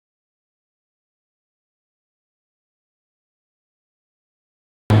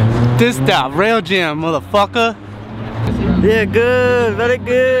This that rail jam, motherfucker. Yeah, good, very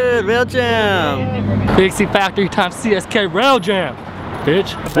good, rail jam. Big C Factory times CSK rail jam,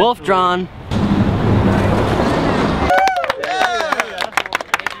 bitch. Wolfdrawn.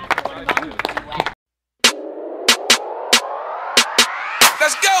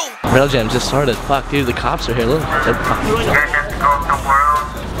 Let's go! Rail jam just started. Fuck, dude, the cops are here. Look. You're just to go somewhere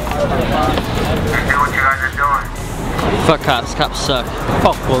else and do what you guys are doing. Fuck cops, cops suck.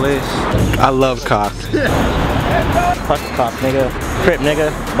 Fuck police. I love cops. Fuck cops, nigga. Crip,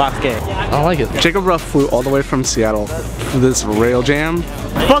 nigga. Box gay. I don't like it. Jacob Ruff flew all the way from Seattle for this rail jam.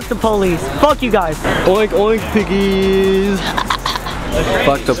 Fuck the police. Fuck you guys. Oink oink piggies.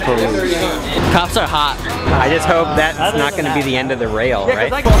 Fuck the police. Cops are hot. I just hope that's not gonna be the end of the rail,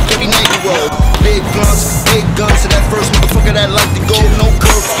 right? Every night you roll. Big guns to that first motherfucker that like to go. No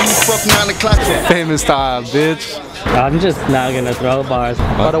curfew, fuck 9 o'clock. Famous style, bitch. I'm just not gonna throw bars.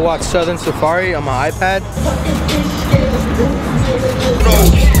 About to watch Southern Safari on my iPad.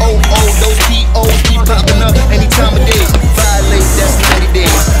 Those POs keep popping up any time of day. Violate, that's 90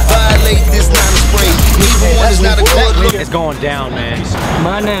 days. Violate, this not a spray. Neither one is not a good look. It's going down, man.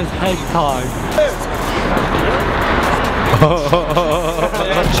 My name's Hedgehog.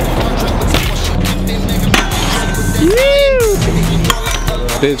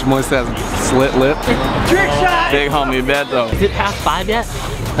 Bitch, moist ass slit lip. Big homie, bad though. Is it past 5 yet?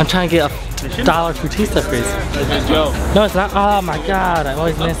 I'm trying to get $1 Frutista freeze. No, it's not. Oh my god, I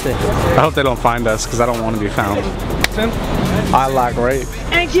always miss it. I hope they don't find us because I don't want to be found. I like rape.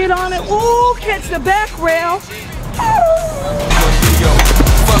 And get on it. Ooh, catch the back rail. Fuck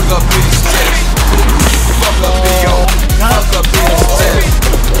up his chest. Fuck up the yo. Fuck up his chest.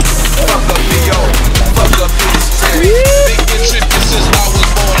 Fuck up the yo. Fuck up his chest. Been tripping since I was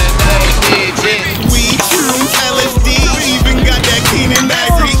born and I ain't dead yet. Weed, shrooms, LSD, even got that Keenan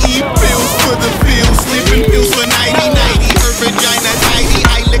Ivory. Eat pills for the pills, slipping pills for 90-90. Her vagina tidy.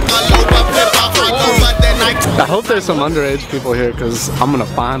 I lick all over, flip off, I go but then I. I hope there's some underage people here because I'm gonna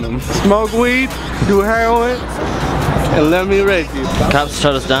find them. Smoke weed, do heroin, and let me rape you. Cops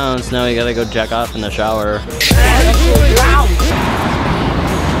shut us down, so now we gotta go jack off in the shower.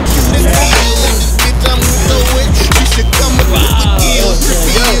 You should come